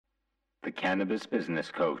the Cannabis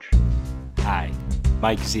Business Coach. Hi,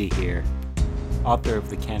 Mike Z here, author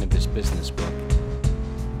of the Cannabis Business Book,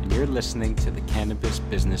 and you're listening to the Cannabis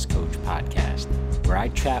Business Coach podcast, where I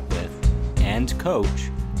chat with and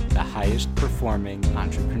coach the highest performing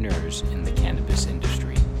entrepreneurs in the cannabis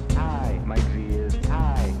industry. Hi, Mike Z is.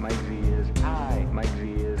 Hi, Mike Z is. Hi, Mike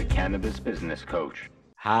Z is. The Cannabis Business Coach.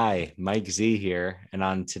 Hi, Mike Z here, and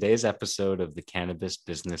on today's episode of the Cannabis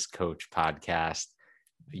Business Coach podcast,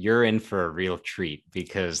 you're in for a real treat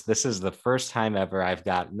because this is the first time ever I've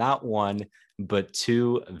got not one, but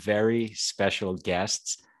two very special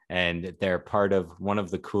guests, and they're part of one of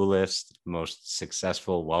the coolest, most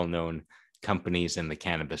successful, well-known companies in the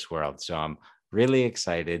cannabis world. So I'm really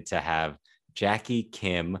excited to have Jackie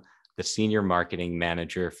Kim, the Senior Marketing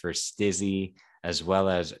Manager for STIIIZY, as well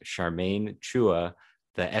as Charmaine Chua,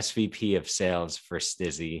 the SVP of Sales for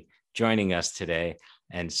STIIIZY, joining us today.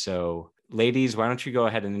 And so ladies, why don't you go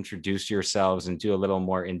ahead and introduce yourselves and do a little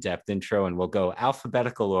more in-depth intro, and we'll go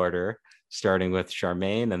alphabetical order, starting with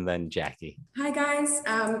Charmaine and then Jackie. Hi guys,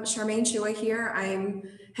 Charmaine Chua here. I'm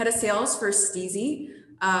head of sales for STIIIZY.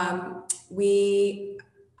 I've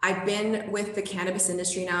been with the cannabis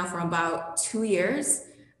industry now for about 2 years,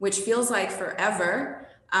 which feels like forever.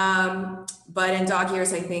 But in dog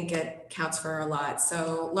years, I think it counts for a lot.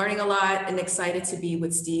 So learning a lot and excited to be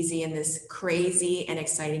with STIIIZY in this crazy and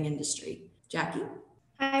exciting industry. Jackie?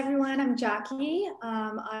 Hi everyone, I'm Jackie.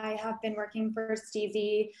 I have been working for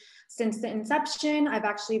STIIIZY since the inception. I've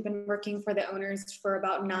actually been working for the owners for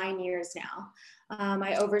about 9 years now.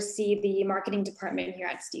 I oversee the marketing department here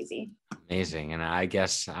at STIIIZY. Amazing. And I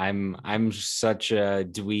guess I'm such a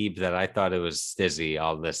dweeb that I thought it was STIIIZY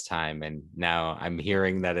all this time, and now I'm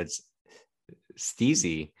hearing that it's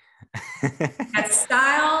STIIIZY. That's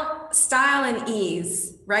style and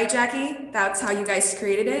ease, right, Jackie? That's how you guys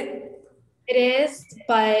created it? It is,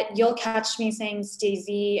 but you'll catch me saying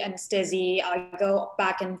STIIIZY and STIIIZY. I go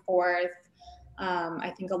back and forth.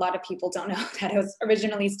 I think a lot of people don't know that it was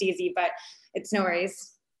originally STIIIZY, but it's no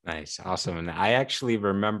worries. Nice. Awesome. And I actually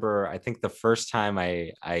remember, I think the first time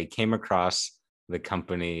I came across the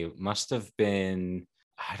company must have been,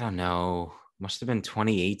 I don't know, must have been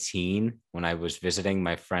 2018 when I was visiting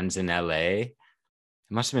my friends in LA. It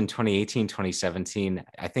must have been 2018, 2017.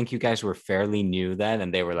 I think you guys were fairly new then,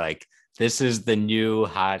 and they were like, this is the new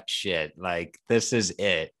hot shit. Like, this is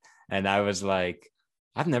it. And I was like,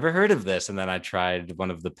 I've never heard of this. And then I tried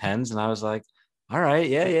one of the pens and I was like, all right,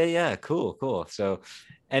 yeah. Cool. So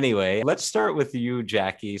anyway, let's start with you,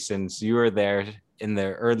 Jackie, since you were there in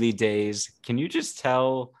the early days. Can you just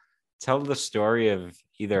tell the story of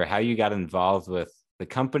either how you got involved with the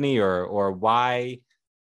company or why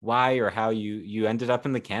or how you ended up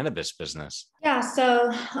in the cannabis business? Yeah, so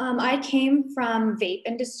I came from vape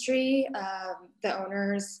industry. The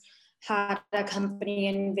owners had a company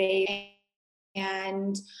in vape.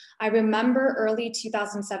 And I remember early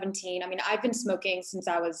 2017, I mean, I've been smoking since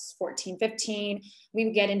I was 14, 15. We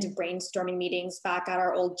would get into brainstorming meetings back at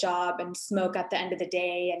our old job and smoke at the end of the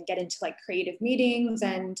day and get into like creative meetings.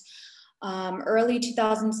 And early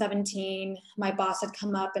 2017, my boss had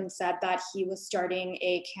come up and said that he was starting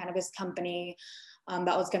a cannabis company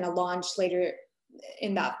that was going to launch later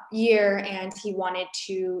in that year, and he wanted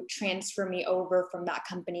to transfer me over from that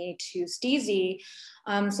company to STIIIZY.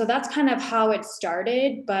 So that's kind of how it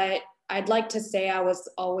started, but I'd like to say I was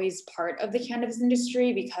always part of the cannabis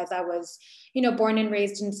industry because I was, born and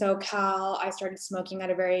raised in SoCal. I started smoking at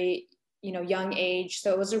a very, young age.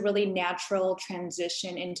 So it was a really natural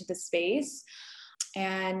transition into the space.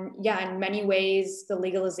 And yeah, in many ways, the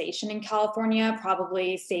legalization in California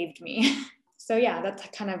probably saved me. So yeah, that's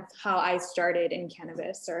kind of how I started in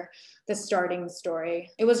cannabis, or the starting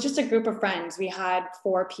story. It was just a group of friends. We had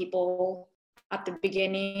 4 people at the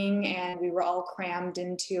beginning, and we were all crammed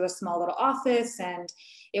into a small little office, and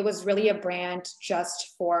it was really a brand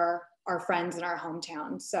just for our friends in our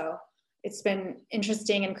hometown. So it's been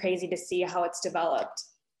interesting and crazy to see how it's developed.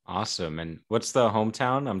 Awesome. And what's the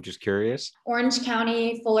hometown? I'm just curious. Orange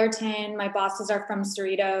County, Fullerton. My bosses are from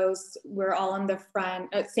Cerritos. We're all in the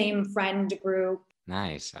same friend group.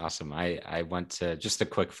 Nice. Awesome. I went to, just a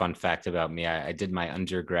quick fun fact about me. I did my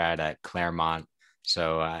undergrad at Claremont.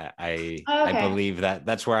 So I believe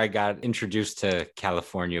that's where I got introduced to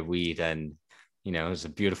California weed. And, it was a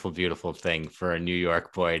beautiful, beautiful thing for a New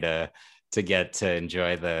York boy to get to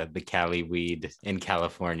enjoy the Cali weed in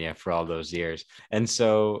California for all those years. And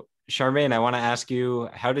so, Charmaine, I want to ask you,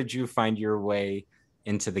 how did you find your way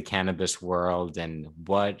into the cannabis world, and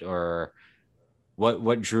what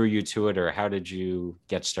drew you to it, or how did you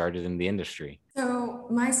get started in the industry? So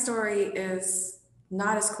my story is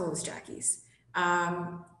not as cool as Jackie's.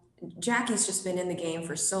 Jackie's just been in the game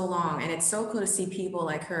for so long, and it's so cool to see people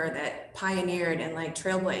like her that pioneered and like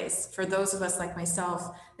trailblazed. For those of us like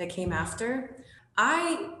myself that came after,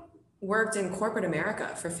 I worked in corporate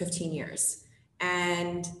America for 15 years,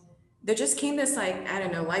 and there just came this like, I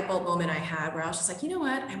don't know, light bulb moment I had where I was just like, you know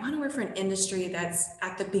what? I want to work for an industry that's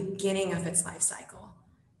at the beginning of its life cycle,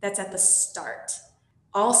 that's at the start.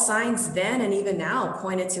 All signs then and even now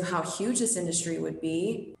pointed to how huge this industry would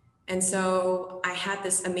be. And so I had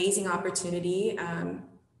this amazing opportunity.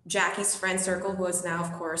 Jackie's friend circle, who is now,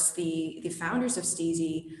 of course, the founders of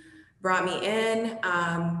STIIIZY, brought me in.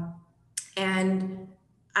 And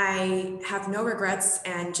I have no regrets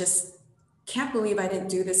and just can't believe I didn't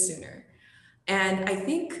do this sooner. And I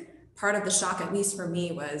think part of the shock, at least for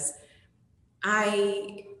me, was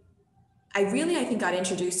I really, I think, got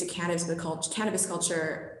introduced to cannabis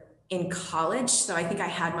culture in college. So I think I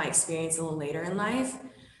had my experience a little later in life.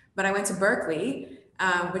 But I went to Berkeley,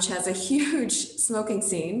 which has a huge smoking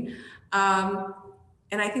scene. And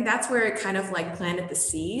I think that's where it kind of like planted the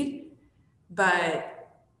seed. But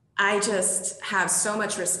I just have so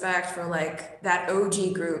much respect for like that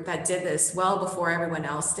OG group that did this well before everyone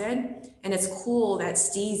else did. And it's cool that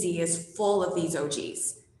STIIIZY is full of these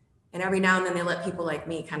OGs. And every now and then they let people like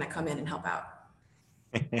me kind of come in and help out.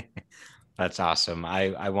 That's awesome.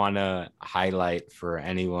 I want to highlight for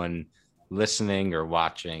anyone listening or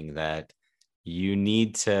watching that you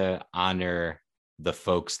need to honor the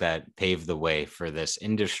folks that paved the way for this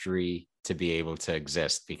industry to be able to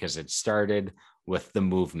exist, because it started with the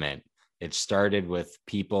movement. It started with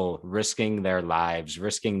people risking their lives,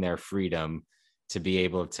 risking their freedom to be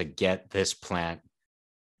able to get this plant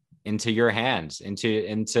into your hands,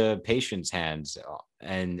 into patients' hands,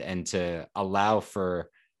 and to allow for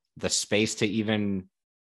the space to even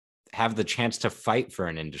have the chance to fight for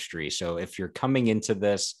an industry. So if you're coming into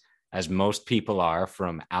this, as most people are,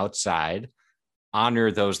 from outside, honor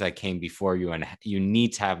those that came before you, and you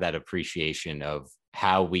need to have that appreciation of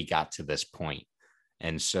how we got to this point.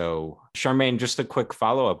 And so, Charmaine, just a quick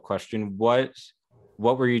follow-up question. What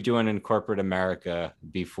were you doing in corporate America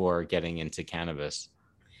before getting into cannabis?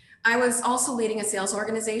 I was also leading a sales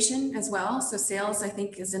organization as well. So sales, I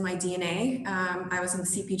think, is in my DNA. I was in the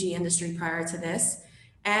CPG industry prior to this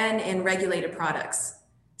and in regulated products.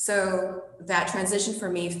 So that transition for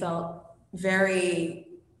me felt very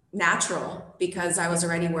natural because I was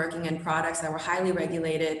already working in products that were highly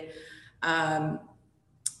regulated. And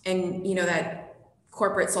you know, that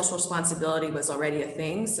corporate social responsibility was already a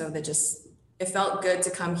thing. So that just, it felt good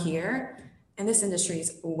to come here. And this industry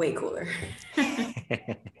is way cooler.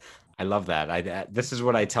 I love that. This is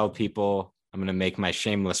what I tell people. I'm going to make my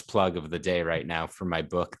shameless plug of the day right now for my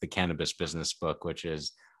book, The Cannabis Business Book, which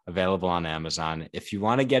is available on Amazon. If you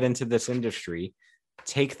want to get into this industry,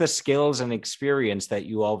 take the skills and experience that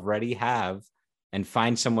you already have and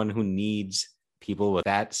find someone who needs people with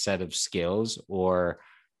that set of skills, or,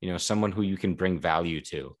 you know, someone who you can bring value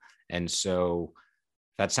to. And so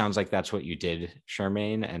that sounds like that's what you did,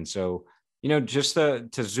 Charmaine. And so, you know, just to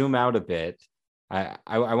zoom out a bit,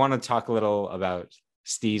 I want to talk a little about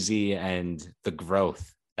STIIIZY and the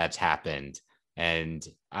growth that's happened. And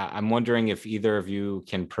I'm wondering if either of you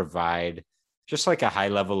can provide just like a high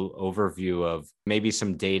level overview of maybe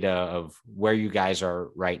some data of where you guys are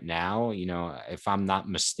right now. You know, if I'm not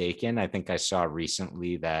mistaken, I think I saw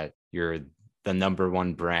recently that you're the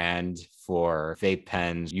 #1 brand for vape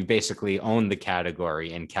pens. You basically own the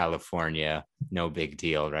category in California. No big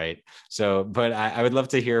deal, right? So, but I would love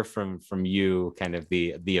to hear from you kind of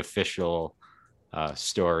the official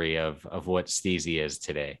story of what STIIIZY is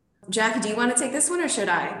today. Jackie, do you want to take this one or should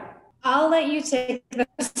I? I'll let you take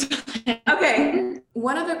this. Okay.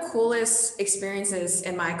 One of the coolest experiences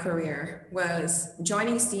in my career was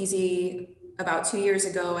joining STIIIZY about 2 years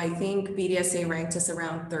ago. I think BDSA ranked us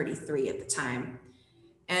around 33 at the time.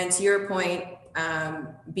 And to your point,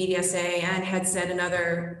 BDSA and Headset and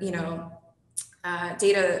other,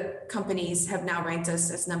 data companies have now ranked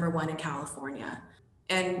us as #1 in California.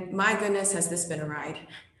 And my goodness, has this been a ride.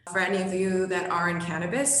 For any of you that are in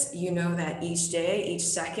cannabis, you know that each day, each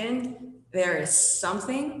second, there is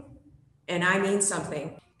something, and I mean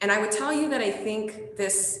something. And I would tell you that I think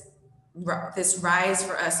this rise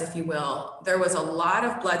for us, if you will, there was a lot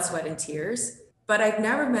of blood, sweat, and tears, but I've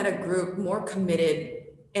never met a group more committed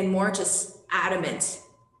and more just adamant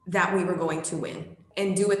that we were going to win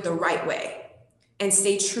and do it the right way and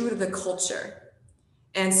stay true to the culture.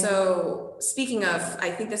 And so speaking of,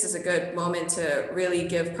 I think this is a good moment to really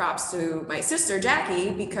give props to my sister,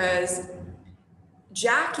 Jackie, because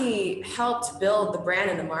Jackie helped build the brand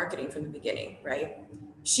and the marketing from the beginning, right?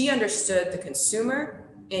 She understood the consumer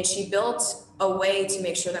and she built a way to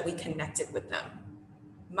make sure that we connected with them.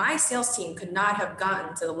 My sales team could not have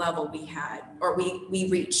gotten to the level we had, or we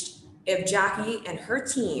reached, if Jackie and her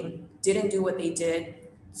team didn't do what they did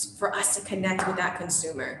for us to connect with that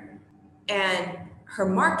consumer. And her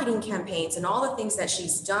marketing campaigns and all the things that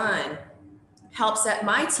she's done help set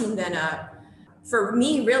my team then up for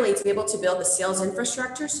me really to be able to build the sales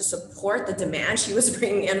infrastructure to support the demand she was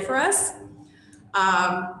bringing in for us.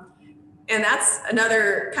 And that's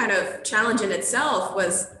another kind of challenge in itself,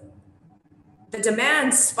 was the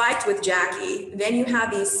demand spiked with Jackie. Then you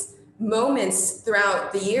have these moments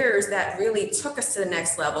throughout the years that really took us to the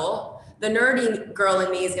next level. The nerdy girl in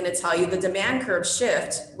me is going to tell you the demand curve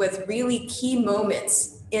shift with really key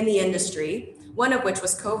moments in the industry, one of which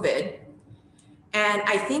was COVID. And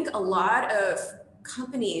I think a lot of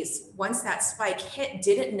companies, once that spike hit,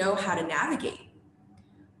 didn't know how to navigate.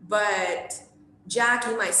 But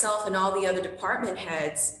Jackie, myself, and all the other department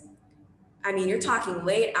heads, I mean, you're talking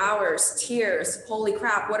late hours, tears, holy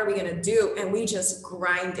crap, what are we gonna do? And we just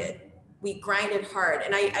grinded. We grinded hard.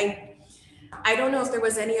 And I don't know if there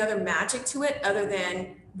was any other magic to it other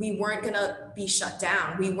than we weren't gonna be shut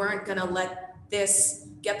down. We weren't gonna let this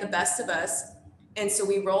get the best of us. And so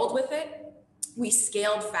we rolled with it. We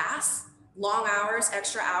scaled fast, long hours,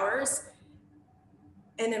 extra hours.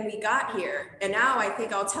 And then we got here. And now I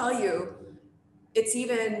think I'll tell you, it's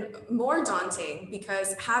even more daunting,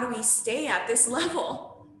 because how do we stay at this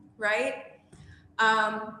level, right?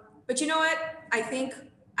 But you know what? I think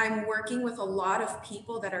I'm working with a lot of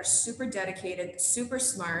people that are super dedicated, super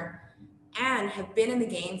smart, and have been in the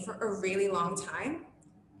game for a really long time.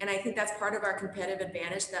 And I think that's part of our competitive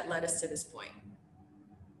advantage that led us to this point.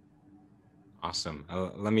 Awesome.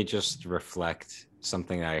 Let me just reflect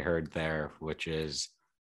something I heard there, which is,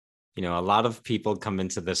 you know, a lot of people come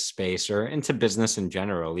into this space or into business in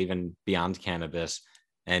general, even beyond cannabis,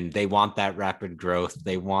 and they want that rapid growth.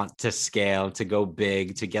 They want to scale, to go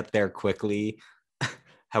big, to get there quickly.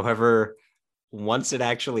 However, once it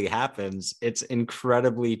actually happens, it's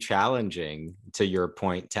incredibly challenging, to your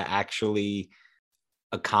point, to actually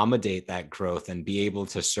accommodate that growth and be able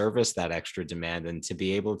to service that extra demand and to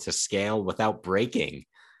be able to scale without breaking.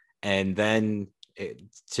 And then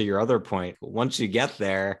to your other point, once you get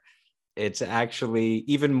there, it's actually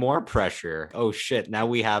even more pressure. Oh shit, now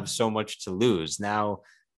we have so much to lose. Now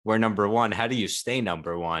we're number one. How do you stay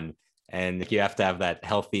number one? And you have to have that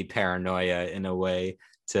healthy paranoia in a way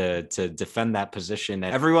to defend that position.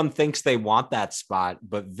 And everyone thinks they want that spot,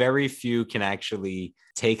 but very few can actually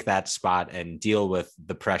take that spot and deal with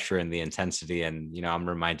the pressure and the intensity. And, you know, I'm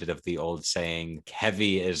reminded of the old saying,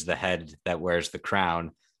 heavy is the head that wears the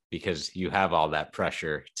crown, because you have all that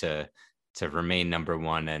pressure to remain number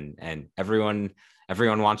one, and everyone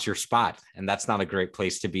wants your spot, and that's not a great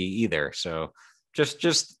place to be either. So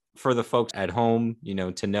just for the folks at home, you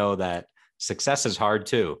know, to know that success is hard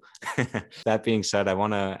too. That being said, I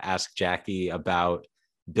want to ask Jackie about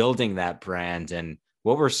building that brand, and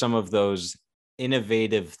what were some of those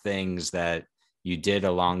innovative things that you did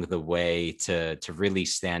along the way to really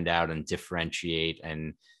stand out and differentiate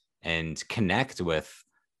and connect with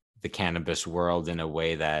the cannabis world in a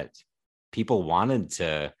way that people wanted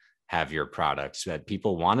to have your products, that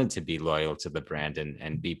people wanted to be loyal to the brand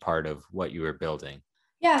and be part of what you were building?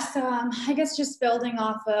 Yeah, so I guess just building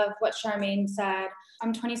off of what Charmaine said,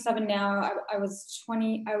 I'm 27 now. I was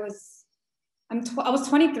 23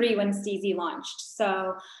 when STIIIZY launched,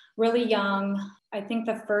 so really young. I think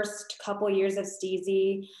the first couple years of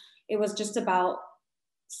STIIIZY, it was just about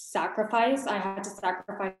sacrifice. I had to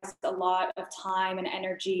sacrifice a lot of time and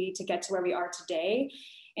energy to get to where we are today.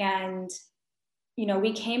 And, you know,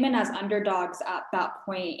 we came in as underdogs at that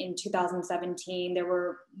point in 2017. There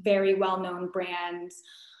were very well-known brands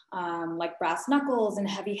like Brass Knuckles and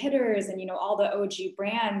Heavy Hitters and, you know, all the OG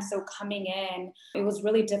brands. So coming in, it was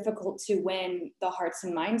really difficult to win the hearts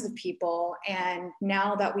and minds of people. And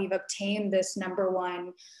now that we've obtained this number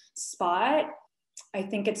one spot, I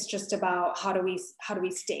think it's just about how do we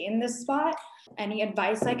stay in this spot. Any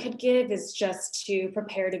advice I could give is just to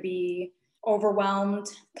prepare to be overwhelmed,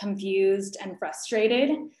 confused, and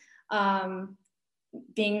frustrated.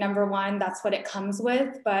 Being number one, that's what it comes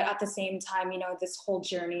with. But at the same time, you know, this whole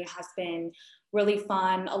journey has been really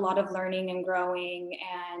fun, a lot of learning and growing,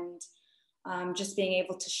 and just being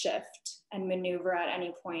able to shift and maneuver at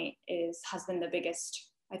any point has been the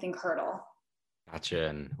biggest, I think, hurdle. Gotcha.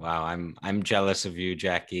 And wow, I'm jealous of you,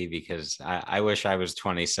 Jackie, because I wish I was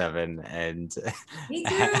 27 and Me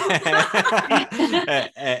too.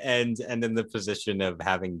 and in the position of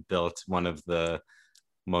having built one of the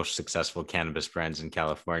most successful cannabis brands in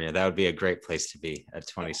California. That would be a great place to be at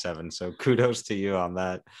 27. So kudos to you on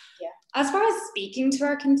that. Yeah. As far as speaking to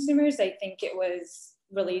our consumers, I think it was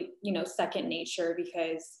really, second nature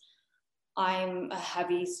because I'm a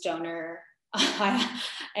heavy stoner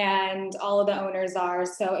and all of the owners are.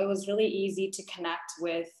 So it was really easy to connect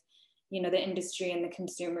with, the industry and the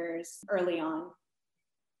consumers early on.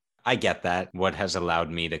 I get that. What has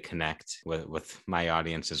allowed me to connect with my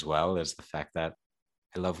audience as well is the fact that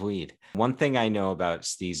I love weed. One thing I know about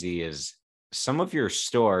STIIIZY is some of your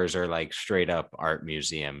stores are like straight up art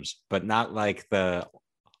museums, but not like the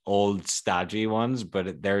old stodgy ones,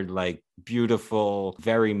 but they're like beautiful,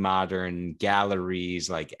 very modern galleries,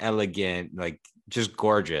 like elegant, like just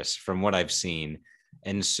gorgeous from what I've seen.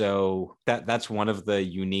 And so that's one of the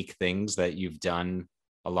unique things that you've done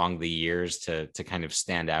along the years to kind of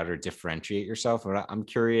stand out or differentiate yourself. But I'm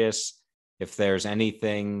curious if there's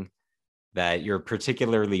anything that you're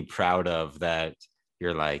particularly proud of that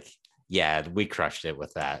you're like, yeah, we crushed it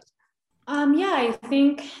with that. Yeah, I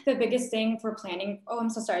think the biggest thing for planning. Oh, I'm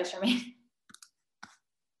so sorry, Charmaine.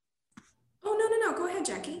 Oh, no. Go ahead,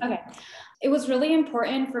 Jackie. Okay. It was really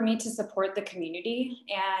important for me to support the community,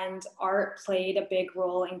 and art played a big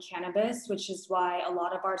role in cannabis, which is why a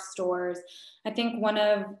lot of our stores, I think one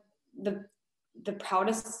of the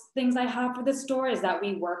proudest things I have for the store is that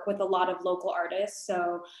we work with a lot of local artists.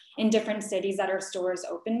 So in different cities that our stores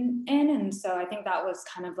open in. And so I think that was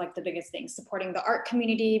kind of like the biggest thing, supporting the art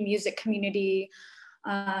community, music community,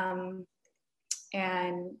 and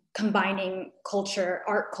combining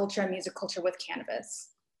art culture and music culture with cannabis.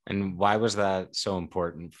 And why was that so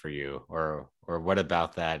important for you? Or what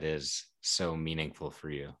about that is so meaningful for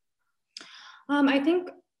you? I think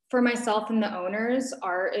for myself and the owners,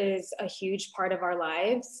 art is a huge part of our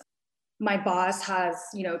lives. My boss has,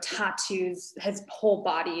 tattoos. His whole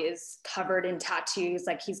body is covered in tattoos.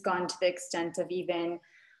 Like he's gone to the extent of even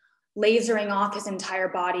lasering off his entire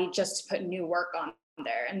body just to put new work on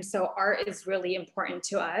there. And so art is really important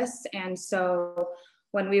to us. And so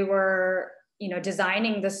when we were,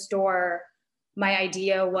 designing the store, my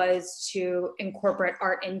idea was to incorporate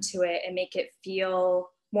art into it and make it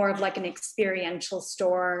feel more of like an experiential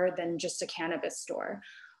store than just a cannabis store.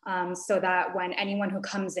 So that when anyone who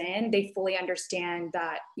comes in, they fully understand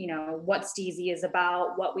that, what STIIIZY is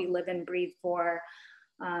about, what we live and breathe for.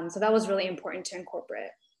 So that was really important to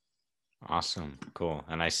incorporate. Awesome. Cool.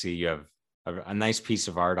 And I see you have a nice piece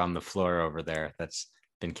of art on the floor over there. That's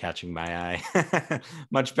been catching my eye.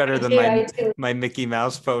 Much better than my Mickey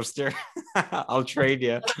Mouse poster. I'll trade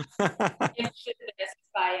you. It's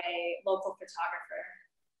by a local photographer.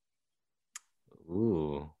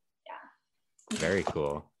 Ooh. Yeah. Very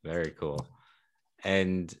cool. Very cool.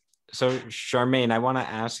 And so, Charmaine, I want to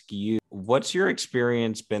ask you, what's your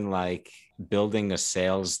experience been like building a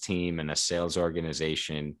sales team and a sales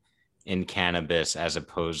organization in cannabis as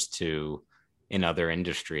opposed to in other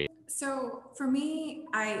industries? So for me,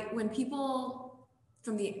 when people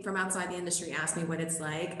from outside the industry ask me what it's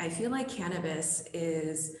like, I feel like cannabis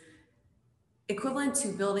is equivalent to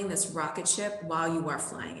building this rocket ship while you are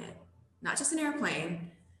flying it. Not just an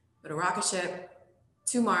airplane, but a rocket ship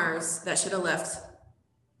to Mars that should have left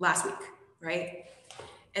last week, right?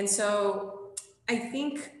 And so I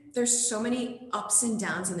think there's so many ups and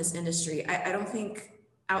downs in this industry. I don't think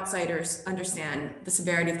outsiders understand the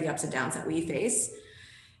severity of the ups and downs that we face.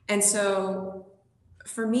 And so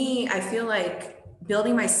for me, I feel like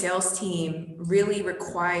building my sales team really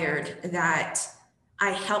required that I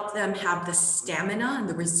help them have the stamina and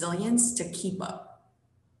the resilience to keep up,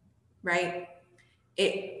 right?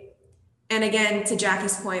 And again, to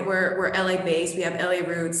Jackie's point, we're LA based, we have LA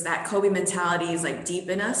roots, that Kobe mentality is like deep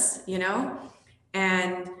in us,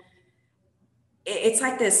 and it's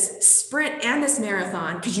like this sprint and this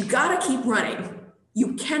marathon, because you got to keep running.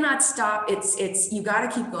 You cannot stop. It's you got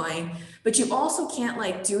to keep going, but you also can't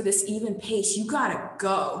like do this even pace. You got to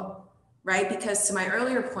go, right? Because to my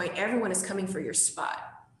earlier point, everyone is coming for your spot.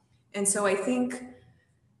 And so I think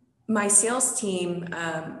my sales team,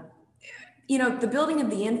 the building of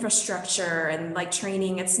the infrastructure and like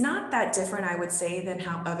training, it's not that different, I would say, than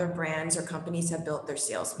how other brands or companies have built their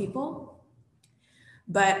salespeople.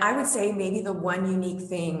 But I would say maybe the one unique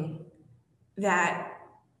thing that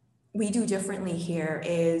we do differently here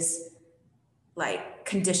is like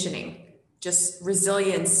conditioning, just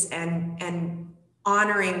resilience and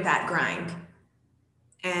honoring that grind.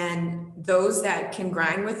 And those that can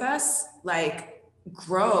grind with us, like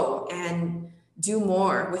grow and do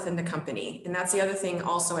more within the company. And that's the other thing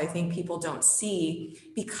also I think people don't see,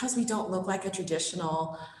 because we don't look like a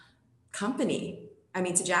traditional company. I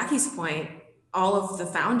mean, to Jackie's point, all of the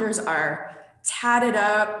founders are tatted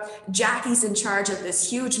up. Jackie's in charge of this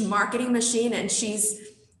huge marketing machine, and she's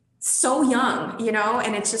so young, you know,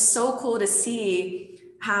 and it's just so cool to see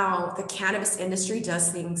how the cannabis industry does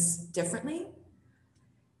things differently.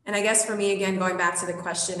 And I guess for me, again, going back to the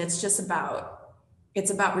question, it's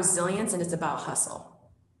about resilience and it's about hustle.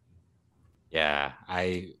 Yeah,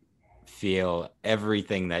 I feel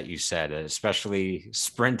everything that you said, especially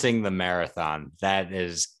sprinting the marathon. That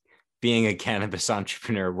is being a cannabis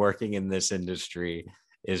entrepreneur working in this industry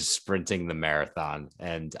is sprinting the marathon.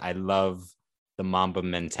 And I love the Mamba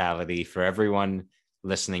mentality. For everyone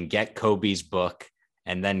listening, get Kobe's book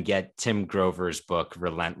and then get Tim Grover's book,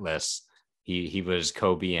 Relentless. He was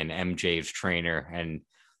Kobe and MJ's trainer, and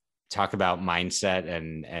talk about mindset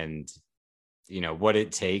and what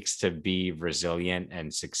it takes to be resilient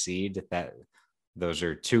and succeed. That those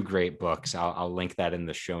are two great books. I'll link that in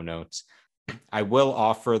the show notes. I will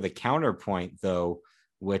offer the counterpoint though,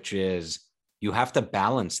 which is you have to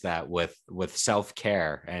balance that with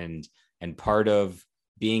self-care, and part of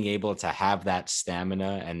being able to have that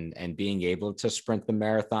stamina and being able to sprint the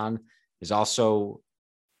marathon is also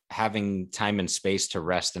having time and space to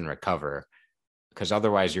rest and recover, because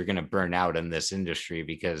otherwise you're going to burn out in this industry,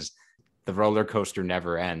 because the roller coaster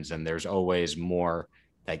never ends and there's always more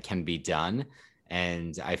that can be done.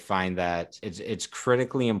 And I find that it's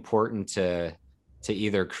critically important to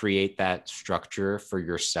either create that structure for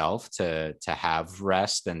yourself to have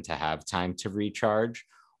rest and to have time to recharge,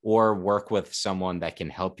 or work with someone that can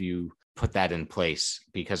help you put that in place,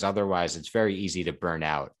 because otherwise it's very easy to burn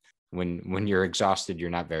out. When you're exhausted, you're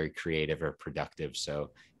not very creative or productive,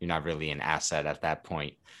 so you're not really an asset at that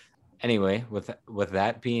point. Anyway, with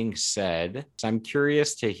that being said, I'm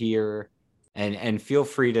curious to hear, and feel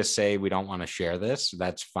free to say we don't want to share this.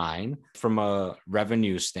 That's fine. From a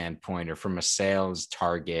revenue standpoint or from a sales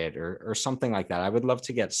target or something like that, I would love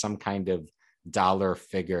to get some kind of dollar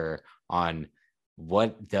figure on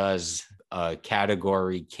what does a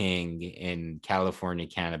category king in California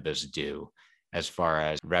cannabis do as far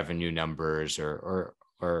as revenue numbers or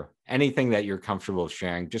anything that you're comfortable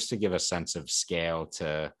sharing, just to give a sense of scale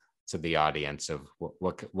to the audience of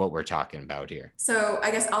what we're talking about here. So I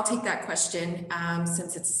guess I'll take that question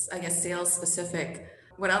since it's, I guess, sales specific.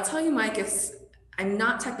 What I'll tell you, Mike, is I'm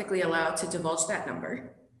not technically allowed to divulge that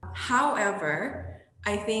number. However,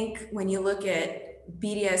 I think when you look at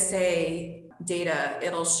BDSA data,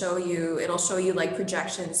 it'll show you like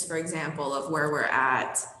projections, for example, of where we're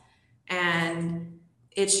at. And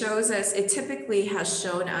it typically has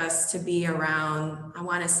shown us to be around, I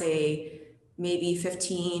want to say, maybe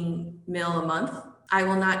 15 mil a month. I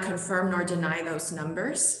will not confirm nor deny those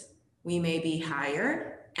numbers. We may be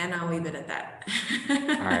higher, and I'll leave it at that.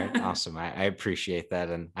 All right, awesome. I appreciate that.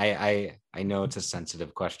 And I know it's a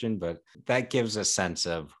sensitive question, but that gives a sense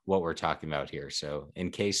of what we're talking about here. So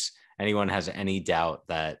in case anyone has any doubt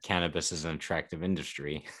that cannabis is an attractive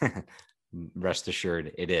industry, rest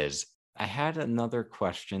assured it is. I had another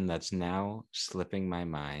question that's now slipping my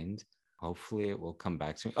mind. Hopefully it will come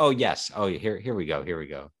back to me. Oh, yes. Oh, here we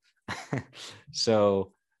go.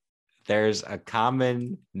 So there's a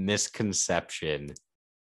common misconception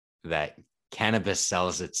that cannabis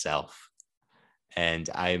sells itself. And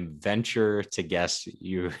I venture to guess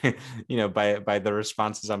by the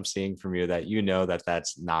responses I'm seeing from you that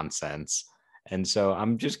that's nonsense. And so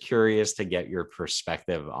I'm just curious to get your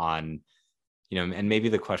perspective on, and maybe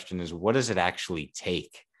the question is, what does it actually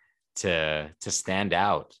take to stand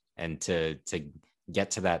out and to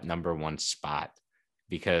get to that number one spot?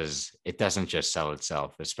 Because it doesn't just sell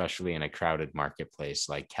itself, especially in a crowded marketplace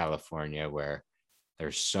like California, where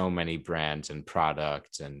there's so many brands and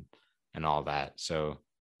products and all that. So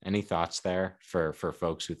any thoughts there for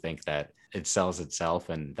folks who think that it sells itself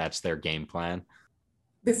and that's their game plan?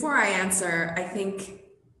 Before I answer, I think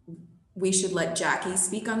we should let Jackie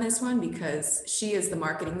speak on this one, because she is the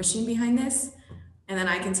marketing machine behind this. And then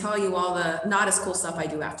I can tell you all the not as cool stuff I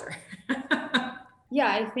do after. Yeah,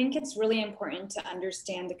 I think it's really important to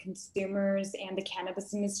understand the consumers and the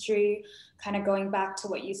cannabis industry. Kind of going back to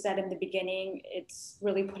what you said in the beginning, it's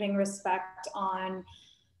really putting respect on,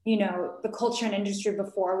 the culture and industry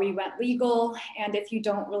before we went legal. And if you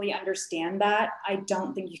don't really understand that, I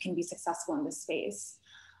don't think you can be successful in this space.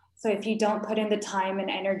 So if you don't put in the time and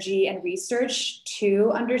energy and research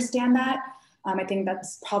to understand that, I think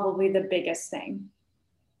that's probably the biggest thing.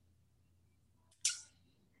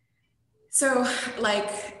 So like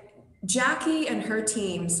Jackie and her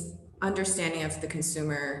team's understanding of the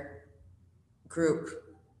consumer group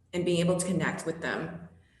and being able to connect with them.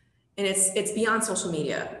 And it's beyond social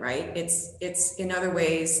media, right? It's in other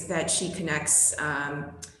ways that she connects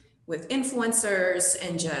with influencers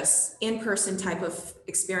and just in-person type of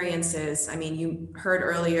experiences. I mean, you heard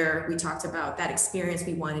earlier, we talked about that experience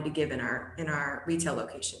we wanted to give in our retail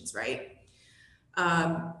locations, right?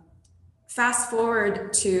 Fast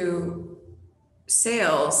forward to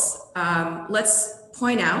sales, let's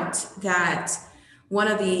point out that one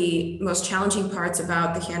of the most challenging parts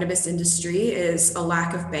about the cannabis industry is a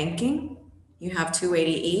lack of banking. You have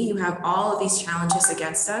 280E, you have all of these challenges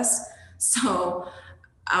against us. So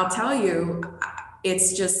I'll tell you,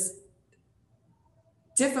 it's just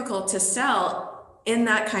difficult to sell in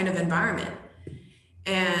that kind of environment.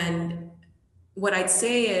 And what I'd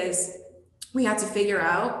say is we had to figure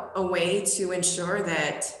out a way to ensure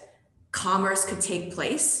that commerce could take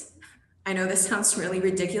place. I know this sounds really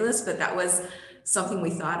ridiculous, but that was something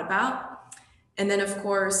we thought about. And then, of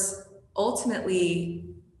course, ultimately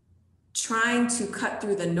trying to cut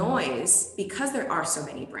through the noise because there are so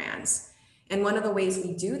many brands. And one of the ways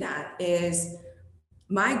we do that is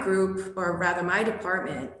my group, or rather my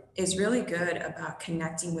department, is really good about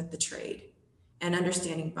connecting with the trade and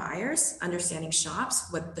understanding buyers, understanding shops,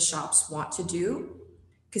 what the shops want to do,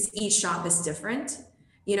 because each shop is different.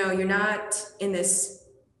 You know, you're not in this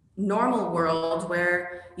normal world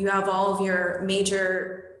where you have all of your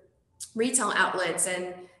major retail outlets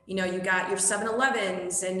and, you know, you got your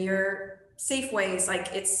 7-Elevens and your Safeways.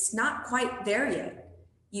 Like, it's not quite there yet.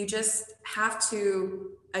 You just have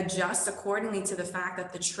to adjust accordingly to the fact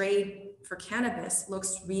that the trade for cannabis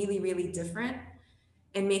looks really, really different,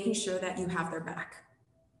 and making sure that you have their back.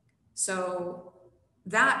 So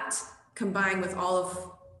that, combined with all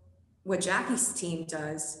of what Jackie's team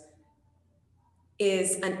does,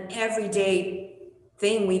 is an everyday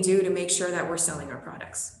thing we do to make sure that we're selling our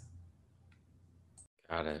products.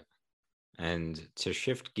 Got it. And to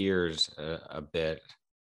shift gears a bit,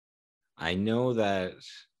 I know that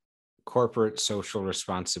corporate social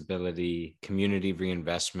responsibility, community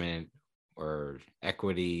reinvestment, or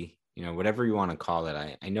equity, you know, whatever you want to call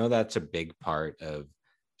it, I know that's a big part of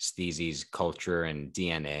STIIIZY's culture and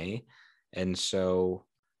DNA. And so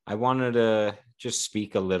I wanted to just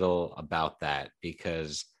speak a little about that,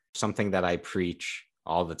 because something that I preach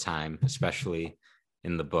all the time, especially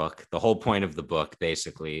in the book, the whole point of the book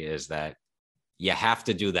basically is that you have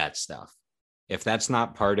to do that stuff. If that's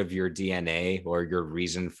not part of your DNA or your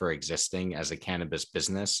reason for existing as a cannabis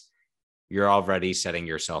business, you're already setting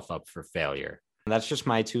yourself up for failure. And that's just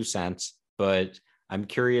my 2 cents, but I'm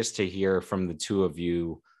curious to hear from the two of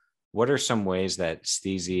you, what are some ways that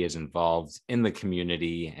STIIIZY is involved in the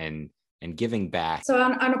community and giving back? So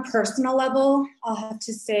on a personal level, I'll have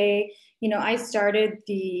to say, you know, I started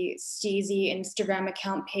the STIIIZY Instagram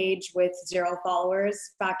account page with 0 followers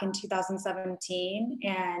back in 2017,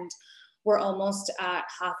 and we're almost at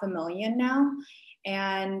 500,000 now.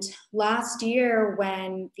 And last year,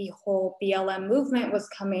 when the whole BLM movement was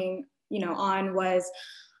coming, you know,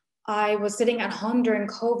 I was sitting at home during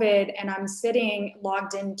COVID, and I'm sitting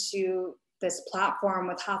logged into this platform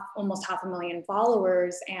with almost 500,000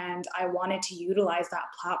 followers, and I wanted to utilize that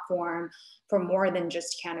platform for more than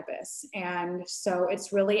just cannabis. And so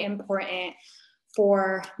it's really important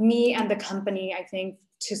for me and the company, I think,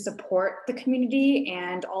 to support the community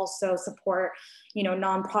and also support, you know,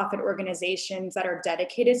 nonprofit organizations that are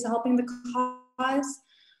dedicated to helping the cause.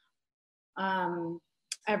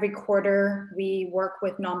 Every quarter, we work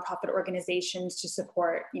with nonprofit organizations to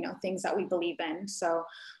support, you know, things that we believe in. So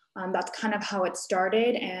that's kind of how it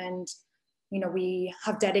started. And, you know, we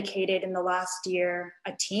have dedicated in the last year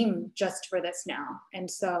a team just for this now. And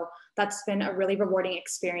so that's been a really rewarding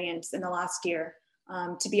experience in the last year,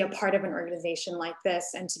 to be a part of an organization like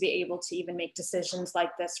this and to be able to even make decisions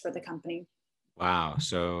like this for the company. Wow.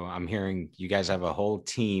 So I'm hearing you guys have a whole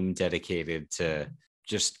team dedicated to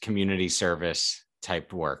just community service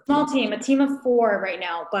type work. Small team, a team of 4 right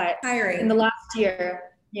now, but Hiring. in the last year,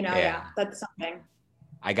 you know, yeah, that's something.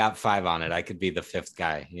 I got 5 on it. I could be the 5th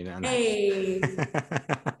guy, you know. Hey.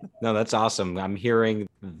 No, that's awesome. I'm hearing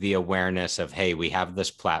the awareness of, hey, we have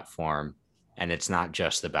this platform and it's not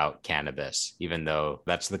just about cannabis, even though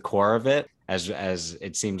that's the core of it. As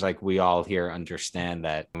it seems like we all here understand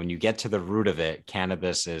that when you get to the root of it,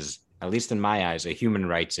 cannabis is, at least in my eyes, a human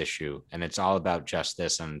rights issue. And it's all about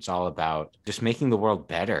justice, and it's all about just making the world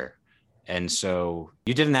better. And so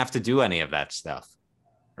you didn't have to do any of that stuff,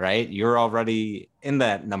 right? You're already in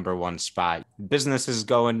that number 1 spot. Business is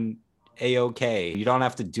going A-okay. You don't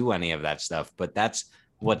have to do any of that stuff, but that's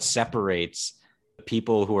what separates the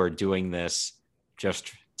people who are doing this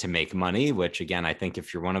just to make money, which again, I think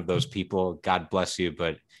if you're one of those people, God bless you,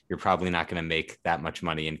 but you're probably not going to make that much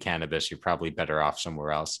money in cannabis. You're probably better off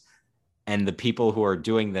somewhere else. and the people who are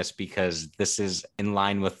doing this because this is in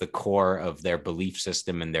line with the core of their belief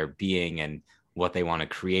system and their being and what they want to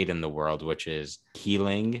create in the world, which is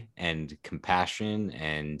healing and compassion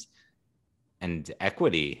and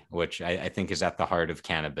equity, which I think is at the heart of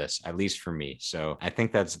cannabis, at least for me. So I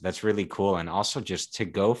think that's really cool. And also just to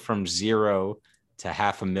go from zero to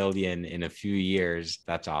 500,000 in a few years,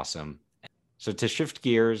 that's awesome. So to shift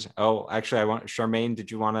gears, actually, Charmaine,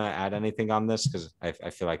 did you want to add anything on this? Because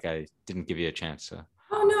I feel like I didn't give you a chance. So.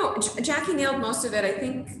 Oh, no, Jackie nailed most of it. I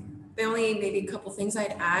think the only maybe a couple things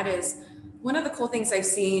I'd add is one of the cool things I've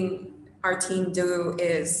seen our team do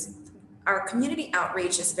is our community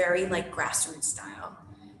outreach is very like grassroots style.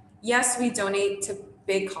 Yes, we donate to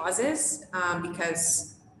big causes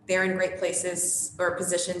because they're in great places or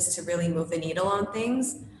positions to really move the needle on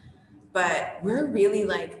things. But we're really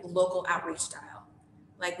like local outreach style.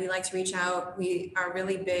 Like we like to reach out. We are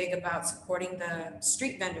really big about supporting the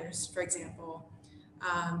street vendors, for example.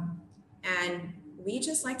 And we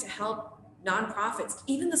just like to help nonprofits,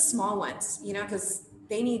 even the small ones, you know, because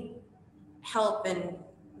they need help and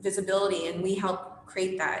visibility, and we help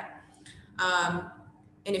create that.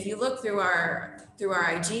 And if you look through our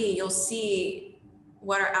IG, you'll see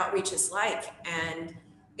what our outreach is like, and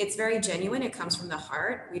it's very genuine. It comes from the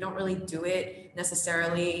heart. We don't really do it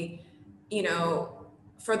necessarily, you know,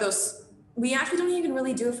 for those. We actually don't even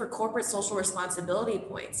really do it for corporate social responsibility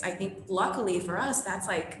points. I think luckily for us, that's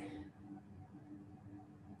like,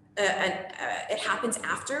 it happens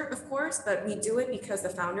after, of course, but we do it because the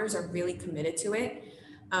founders are really committed to it.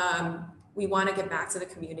 We want to get back to the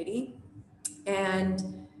community.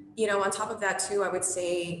 And, you know, on top of that too, I would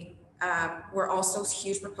say we're also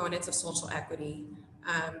huge proponents of social equity.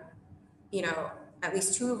 You know, at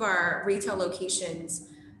least 2 of our retail locations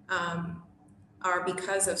are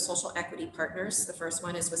because of social equity partners. The first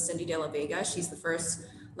one is with Cindy De La Vega. She's the first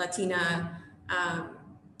Latina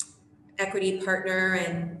equity partner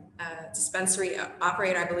and dispensary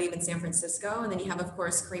operator, I believe, in San Francisco. And then you have, of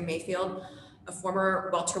course, Kareem Mayfield, a former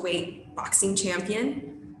welterweight boxing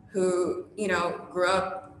champion who, you know, grew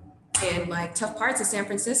up in like tough parts of San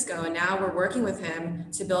Francisco. And now we're working with him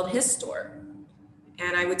to build his store.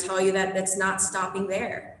 And I would tell you that that's not stopping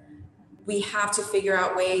there. We have to figure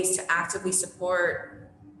out ways to actively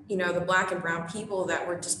support, you know, the Black and brown people that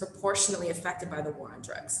were disproportionately affected by the war on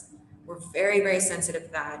drugs. We're very, very sensitive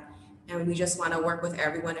to that. And we just want to work with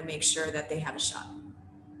everyone to make sure that they have a shot.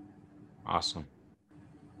 Awesome.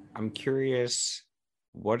 I'm curious,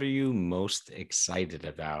 what are you most excited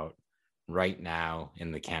about right now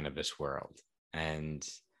in the cannabis world? And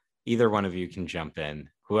either one of you can jump in,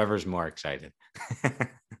 whoever's more excited.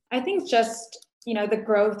 I think just, you know, the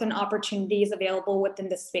growth and opportunities available within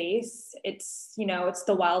the space. It's, you know, it's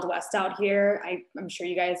the Wild West out here. I'm sure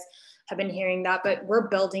you guys have been hearing that, but we're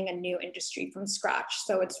building a new industry from scratch.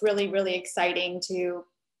 So it's really, really exciting to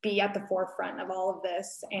be at the forefront of all of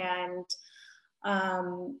this. And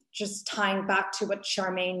just tying back to what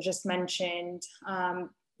Charmaine just mentioned,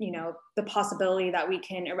 you know, the possibility that we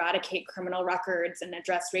can eradicate criminal records and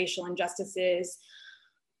address racial injustices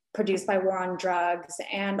produced by war on drugs.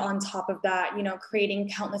 And on top of that, you know, creating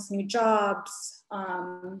countless new jobs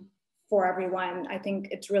for everyone. I think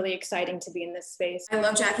it's really exciting to be in this space. I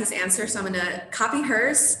love Jackie's answer, so I'm gonna copy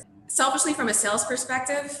hers. Selfishly, from a sales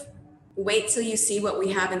perspective, wait till you see what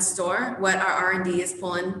we have in store, what our R&D is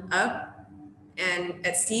pulling up. And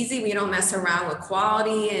at STIIIZY, we don't mess around with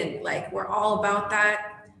quality, and like, we're all about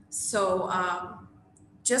that. So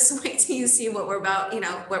just wait till you see what we're about, you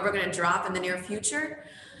know, what we're gonna drop in the near future.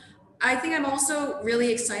 I think I'm also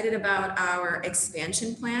really excited about our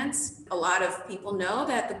expansion plans. A lot of people know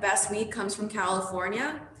that the best weed comes from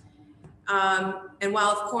California. And while,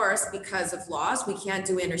 of course, because of laws, we can't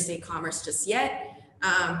do interstate commerce just yet,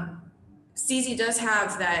 STIIIZY does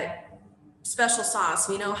have that special sauce.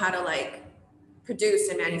 We know how to like produce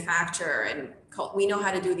and manufacture, and we know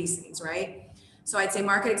how to do these things, right? So I'd say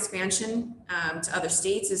market expansion to other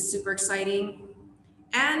states is super exciting.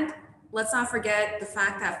 And let's not forget the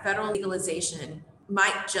fact that federal legalization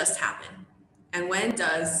might just happen. And when it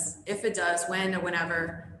does, if it does, when or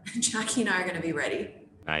whenever, Jackie and I are going to be ready.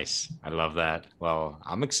 Nice. I love that. Well,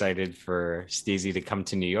 I'm excited for STIIIZY to come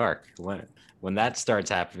to New York. When that starts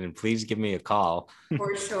happening, please give me a call.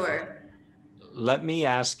 For sure. Let me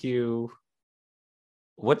ask you,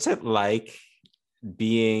 what's it like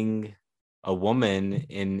being a woman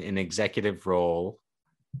in an executive role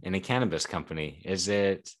in a cannabis company? Is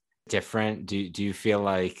it different? Do you feel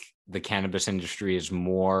like the cannabis industry is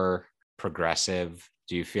more progressive?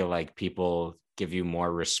 Do you feel like people give you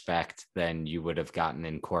more respect than you would have gotten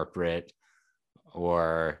in corporate?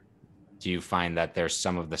 Or do you find that there's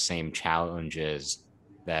some of the same challenges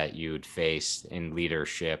that you'd face in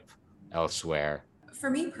leadership elsewhere? For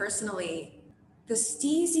me personally, the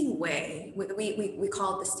STIIIZY way, we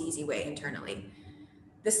call it the STIIIZY way internally.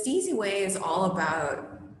 The STIIIZY way is all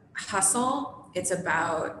about hustle. It's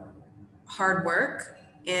about hard work.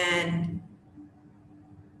 And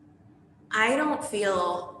I don't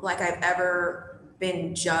feel like I've ever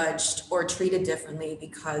been judged or treated differently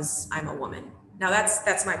because I'm a woman. Now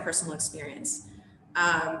that's my personal experience.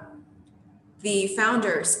 The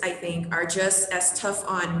founders, I think, are just as tough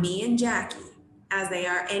on me and Jackie as they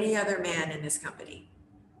are any other man in this company.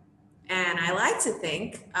 And I like to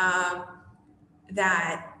think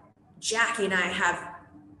that Jackie and I have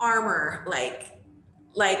armor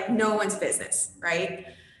like no one's business, right?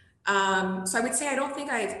 So I would say I don't think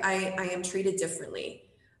I am treated differently.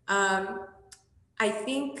 I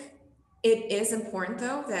think it is important,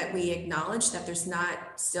 though, that we acknowledge that there's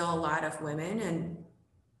not still a lot of women and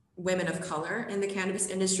women of color in the cannabis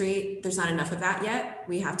industry. There's not enough of that yet.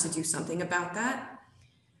 We have to do something about that.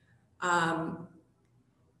 And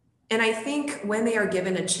I think when they are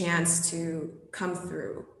given a chance to come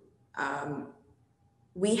through,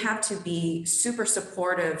 we have to be super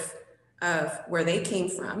supportive of where they came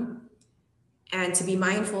from and to be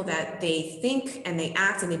mindful that they think and they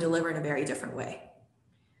act and they deliver in a very different way.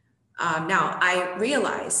 Now, I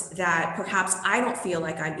realize that perhaps I don't feel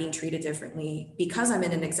like I'm being treated differently because I'm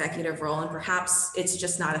in an executive role, and perhaps it's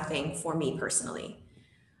just not a thing for me personally.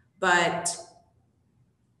 But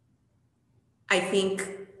I think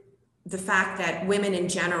the fact that women in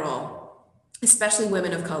general, especially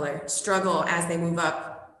women of color, struggle as they move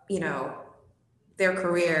up, their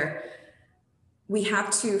career, we have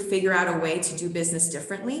to figure out a way to do business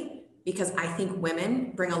differently, because I think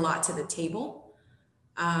women bring a lot to the table.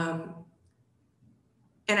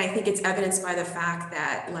 And I think it's evidenced by the fact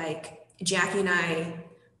that Jackie and I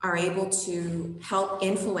are able to help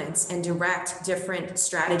influence and direct different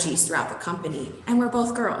strategies throughout the company. And we're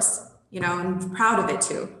both girls, and I'm proud of it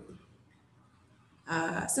too.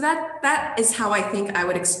 So that is how I think I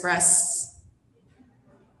would express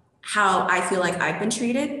how I feel like I've been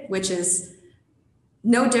treated, which is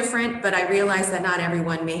no different, but I realize that not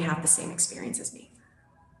everyone may have the same experience as me.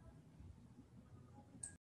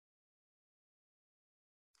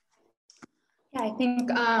 Yeah, I think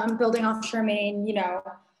building off Charmaine,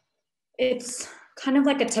 it's kind of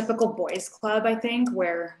like a typical boys club, I think,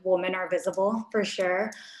 where women are visible for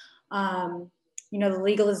sure. The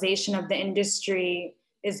legalization of the industry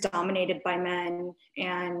is dominated by men,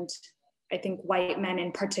 and I think white men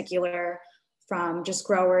in particular, from just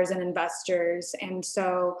growers and investors. And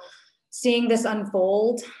so seeing this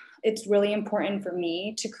unfold, it's really important for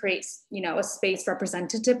me to create, a space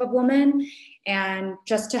representative of women, and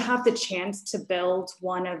just to have the chance to build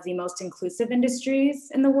one of the most inclusive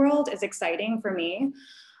industries in the world is exciting for me.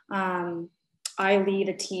 I lead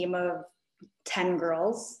a team of 10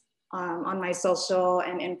 girls on my social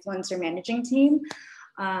and influencer managing team.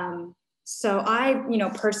 So I,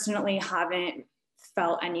 personally haven't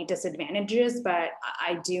felt any disadvantages, but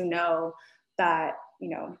I do know that,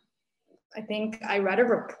 I think I read a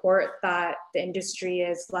report that the industry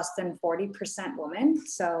is less than 40% women.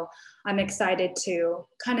 So I'm excited to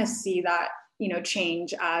kind of see that,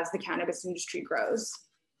 change as the cannabis industry grows.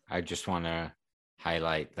 I just want to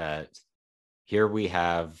highlight that here we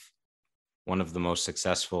have one of the most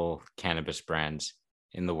successful cannabis brands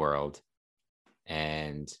in the world,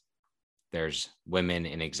 and there's women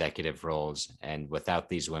in executive roles. And without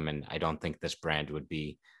these women, I don't think this brand would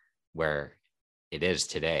be where it is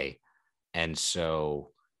today. And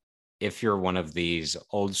so if you're one of these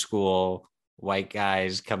old school white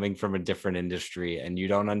guys coming from a different industry and you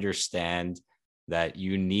don't understand that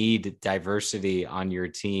you need diversity on your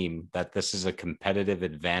team, that this is a competitive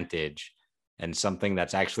advantage and something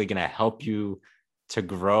that's actually going to help you to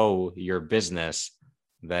grow your business,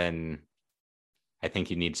 then I think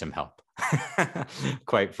you need some help,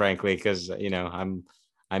 quite frankly, because, I'm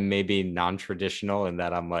maybe non-traditional in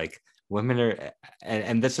that I'm like, women are,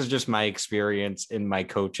 and this is just my experience in my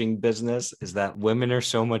coaching business, is that women are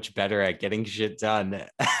so much better at getting shit done.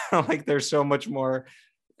 Like they're so much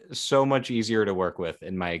easier to work with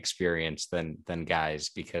in my experience than guys,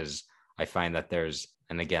 because I find that there's,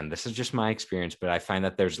 and again, this is just my experience, but I find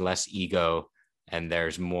that there's less ego and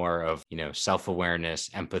there's more of, self-awareness,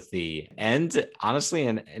 empathy, and honestly,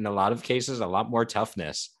 in a lot of cases, a lot more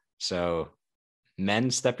toughness. So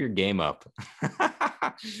men, step your game up.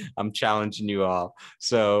 I'm challenging you all.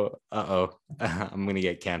 So, I'm going to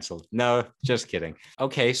get canceled. No, just kidding.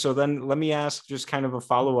 Okay, so then let me ask just kind of a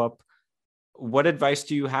follow-up. what advice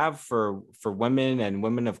do you have for women and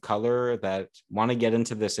women of color that want to get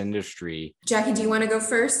into this industry? Jackie, do you want to go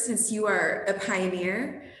first since you are a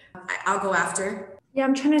pioneer? I'll go after. Yeah,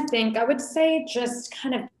 I'm trying to think. I would say just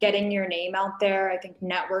kind of getting your name out there. I think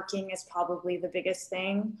networking is probably the biggest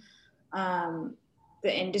thing. The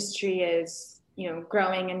industry is,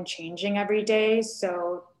 growing and changing every day.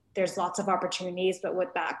 So there's lots of opportunities, but with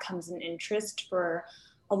that comes an interest for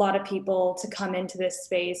a lot of people to come into this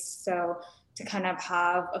space. So to kind of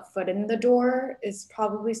have a foot in the door is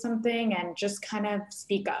probably something, and just kind of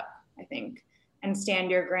speak up, I think, and stand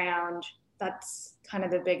your ground. That's kind of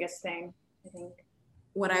the biggest thing, I think.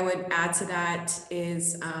 What I would add to that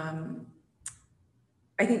is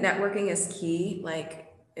I think networking is key. Like,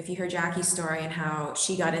 if you heard Jackie's story and how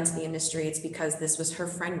she got into the industry, it's because this was her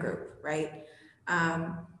friend group, right?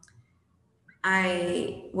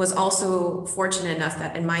 I was also fortunate enough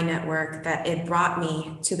that in my network that it brought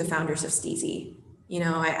me to the founders of STIIIZY.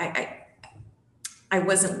 I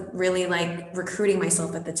wasn't really like recruiting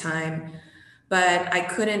myself at the time, but I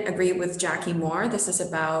couldn't agree with Jackie more. This is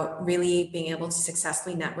about really being able to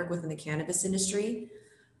successfully network within the cannabis industry.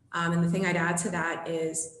 And the thing I'd add to that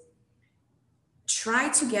is try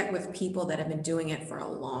to get with people that have been doing it for a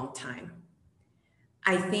long time.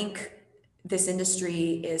 I think this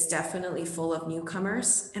industry is definitely full of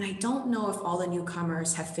newcomers, and I don't know if all the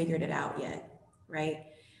newcomers have figured it out yet, right?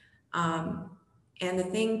 And the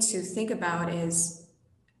thing to think about is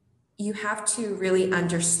you have to really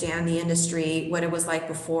understand the industry, what it was like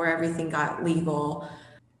before everything got legal.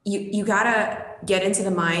 You gotta get into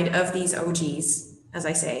the mind of these OGs, as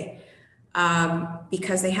I say,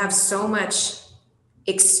 because they have so much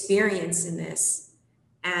experience in this,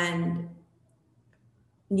 and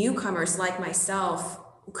newcomers like myself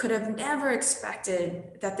could have never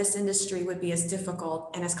expected that this industry would be as difficult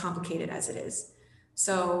and as complicated as it is.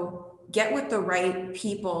 So get with the right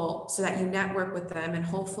people so that you network with them, and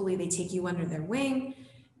hopefully they take you under their wing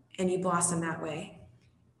and you blossom that way.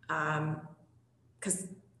 Because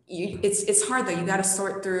it's hard though. You got to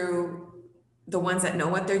sort through the ones that know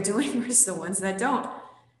what they're doing versus the ones that don't.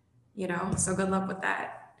 So good luck with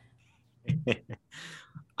that.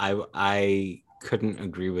 I couldn't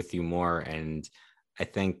agree with you more. And I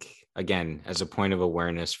think, again, as a point of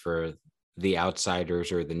awareness for the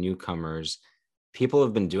outsiders or the newcomers, people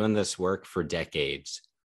have been doing this work for decades.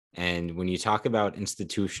 And when you talk about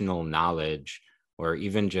institutional knowledge, or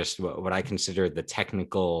even just what I consider the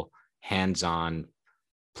technical, hands-on,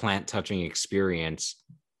 plant-touching experience,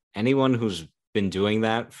 anyone who's been doing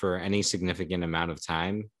that for any significant amount of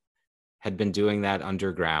time had been doing that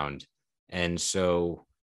underground. And so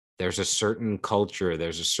there's a certain culture,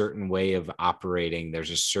 there's a certain way of operating,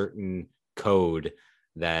 there's a certain code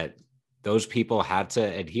that those people had to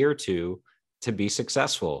adhere to be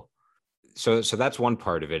successful. So that's one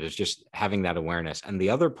part of it, is just having that awareness. And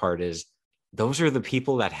the other part is those are the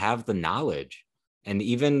people that have the knowledge. And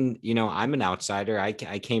even, I'm an outsider. I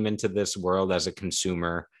came into this world as a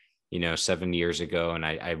consumer, 7 years ago, and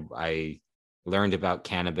I learned about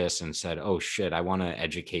cannabis and said, oh shit, I want to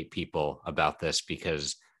educate people about this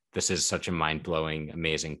because this is such a mind-blowing,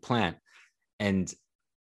 amazing plant. And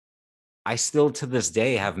I still to this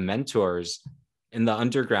day have mentors in the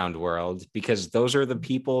underground world, because those are the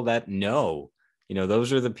people that know,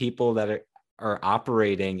 those are the people that are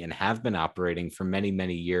operating and have been operating for many,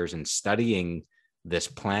 many years and studying this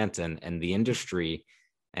plant and the industry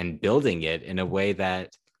and building it in a way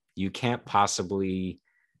that you can't possibly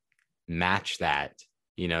match that.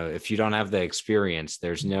 If you don't have the experience,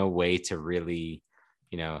 there's no way to really,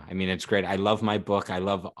 it's great. I love my book. I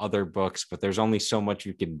love other books, but there's only so much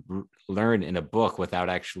you can learn in a book without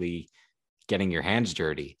actually getting your hands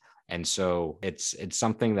dirty. And so it's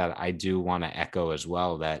something that I do want to echo as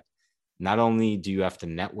well, that not only do you have to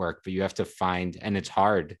network, but you have to find, and it's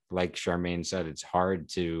hard, like Charmaine said, it's hard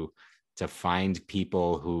to find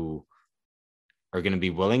people who are going to be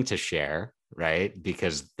willing to share, right?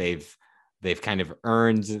 Because they've kind of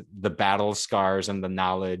earned the battle scars and the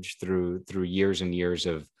knowledge through years and years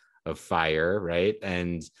of fire, right?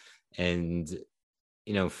 And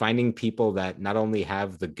finding people that not only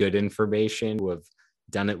have the good information, who have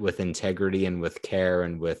done it with integrity and with care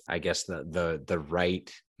and with, I guess, the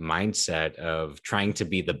right mindset of trying to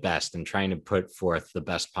be the best and trying to put forth the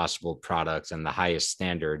best possible products and the highest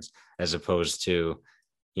standards, as opposed to,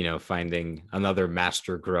 finding another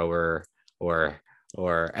master grower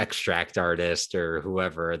or extract artist or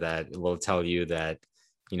whoever that will tell you that,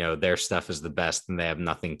 their stuff is the best and they have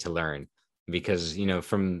nothing to learn. Because,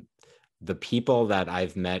 from the people that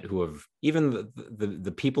I've met who have, even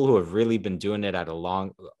the people who have really been doing it at a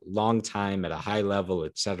long time, at a high level,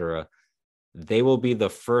 etc., they will be the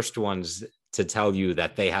first ones to tell you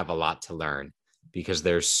that they have a lot to learn, because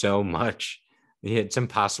there's so much. It's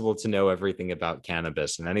impossible to know everything about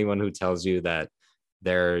cannabis. And anyone who tells you that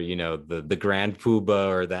they're, the grand poobah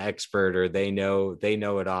or the expert, or they know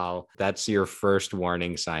it all, that's your first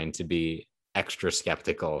warning sign to be extra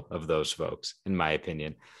skeptical of those folks, in my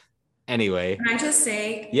opinion. Anyway, can I just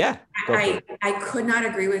say, yeah, go for it. I could not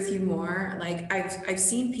agree with you more. Like I've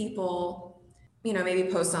seen people,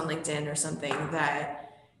 maybe post on LinkedIn or something that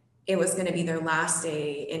it was going to be their last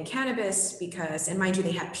day in cannabis because, and mind you,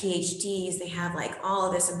 they have PhDs, they have like all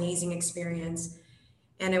of this amazing experience.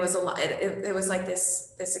 And it was a lot, it was like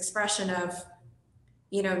this expression of,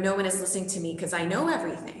 no one is listening to me because I know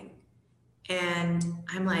everything. And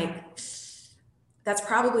I'm like, that's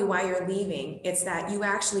probably why you're leaving. It's that you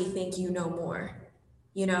actually think you know more,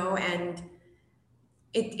 and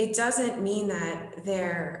it doesn't mean that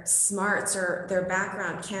their smarts or their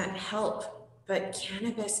background can't help, but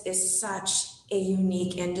cannabis is such a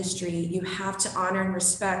unique industry. You have to honor and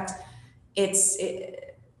respect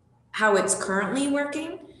how it's currently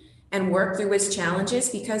working and work through its challenges,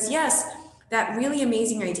 because yes, that really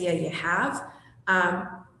amazing idea you have,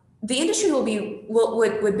 the industry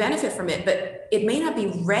would benefit from it, but it may not be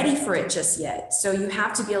ready for it just yet. So you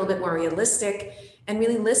have to be a little bit more realistic and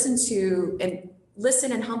really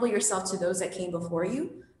listen and humble yourself to those that came before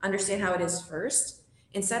you, understand how it is first,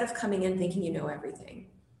 instead of coming in thinking you know everything.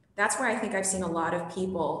 That's where I think I've seen a lot of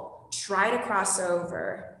people try to cross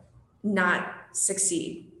over, not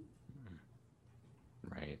succeed.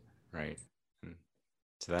 Right.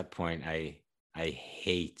 To that point, I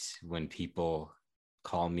hate when people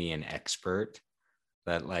call me an expert.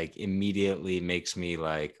 That like immediately makes me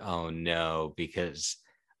like, oh no, because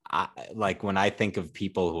like when I think of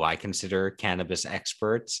people who I consider cannabis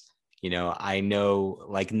experts, I know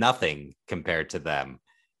like nothing compared to them.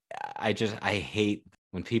 I hate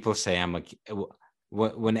when people say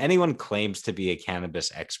when anyone claims to be a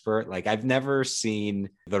cannabis expert. Like I've never seen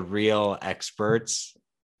the real experts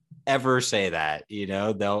ever say that.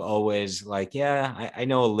 They'll always like, yeah, I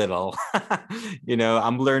know a little.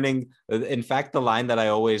 I'm learning. In fact, the line that I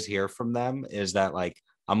always hear from them is that like,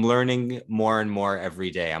 I'm learning more and more every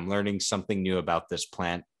day. I'm learning something new about this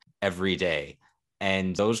plant every day.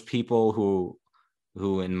 And those people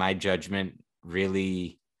who in my judgment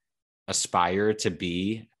really aspire to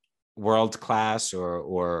be world class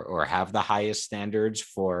or have the highest standards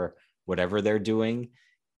for whatever they're doing,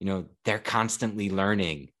 they're constantly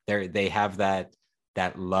learning. They have that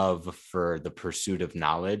love for the pursuit of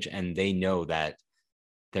knowledge, and they know that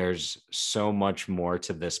there's so much more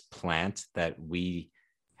to this plant that we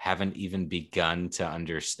haven't even begun to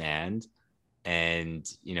understand. And,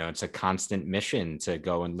 it's a constant mission to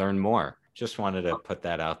go and learn more. Just wanted to put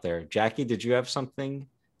that out there. Jackie, did you have something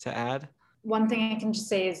to add? One thing I can just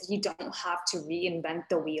say is you don't have to reinvent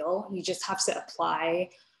the wheel. You just have to apply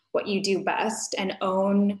what you do best and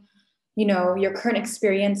own, your current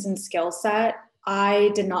experience and skill set.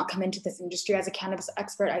 I did not come into this industry as a cannabis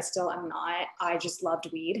expert. I still am not. I just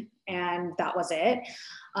loved weed and that was it.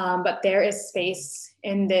 But there is space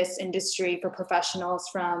in this industry for professionals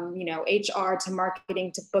from, HR to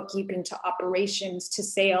marketing to bookkeeping to operations to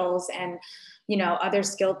sales and, other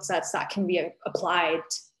skill sets that can be applied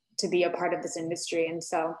to be a part of this industry. And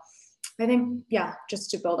so I think, just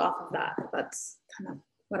to build off of that, that's kind of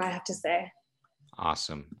what I have to say.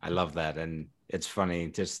 Awesome. I love that. And it's funny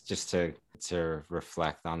just to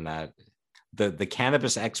reflect on that. The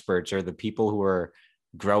cannabis experts are the people who are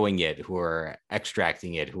growing it, who are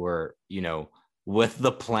extracting it, who are, with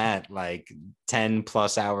the plant like 10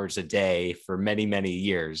 plus hours a day for many, many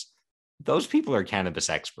years. Those people are cannabis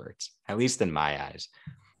experts, at least in my eyes.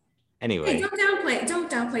 Anyway. Hey,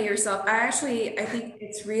 don't downplay yourself. I think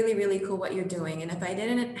it's really, really cool what you're doing. And if I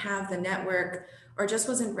didn't have the network or just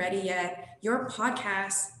wasn't ready yet, your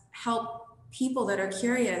podcast help people that are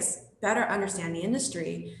curious better understand the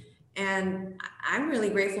industry. And I'm really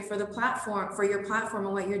grateful for for your platform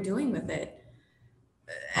and what you're doing with it.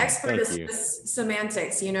 Expert is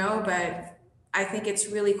semantics, but I think it's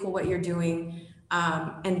really cool what you're doing,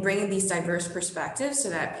 and bringing these diverse perspectives so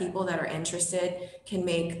that people that are interested can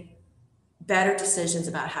make better decisions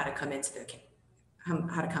about how to come into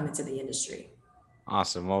the industry.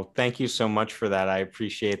 Awesome. Well, thank you so much for that. I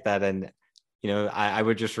appreciate that. And, I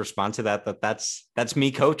would just respond to that's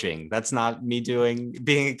me coaching. That's not me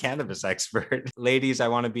being a cannabis expert. Ladies, I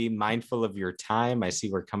want to be mindful of your time. I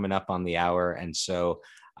see we're coming up on the hour. And so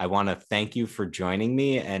I want to thank you for joining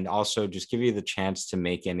me and also just give you the chance to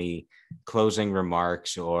make any closing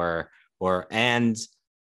remarks and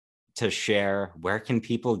to share, where can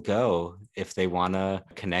people go if they want to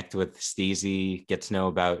connect with STIIIZY, get to know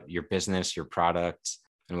about your business, your products?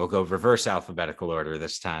 And we'll go reverse alphabetical order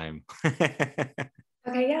this time.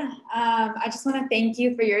 Okay, yeah. I just want to thank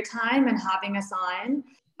you for your time and having us on.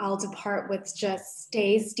 I'll depart with just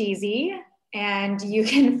stay STIIIZY, and you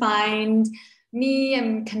can find me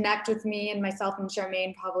and connect with me and myself and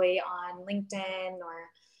Charmaine probably on LinkedIn or,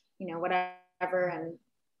 whatever, and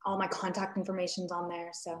all my contact information's on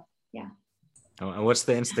there. So yeah. Oh, and what's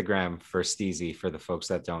the Instagram for STIIIZY for the folks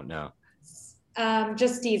that don't know?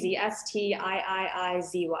 Just STIIIZY,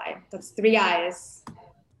 STIIIZY. That's 3 I's.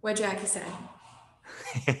 What Jackie said.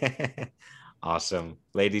 Awesome.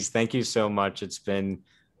 Ladies, thank you so much. It's been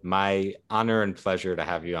my honor and pleasure to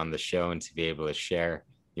have you on the show and to be able to share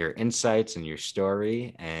your insights and your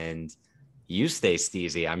story. And you stay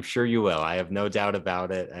STIIIZY. I'm sure you will. I have no doubt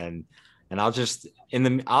about it. And I'll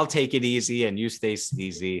take it easy and you stay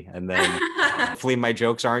STIIIZY. And then hopefully my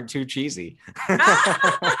jokes aren't too cheesy.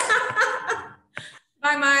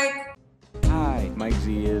 Bye, Mike. Hi, Mike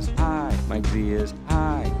Z is. Hi, Mike Z is.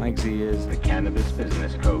 Hi, Mike Z is the cannabis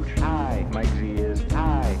business coach. Hi, Mike Z is.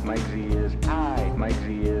 Hi, Mike Z is. Hi, Mike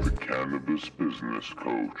Z is the cannabis business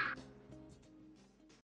coach.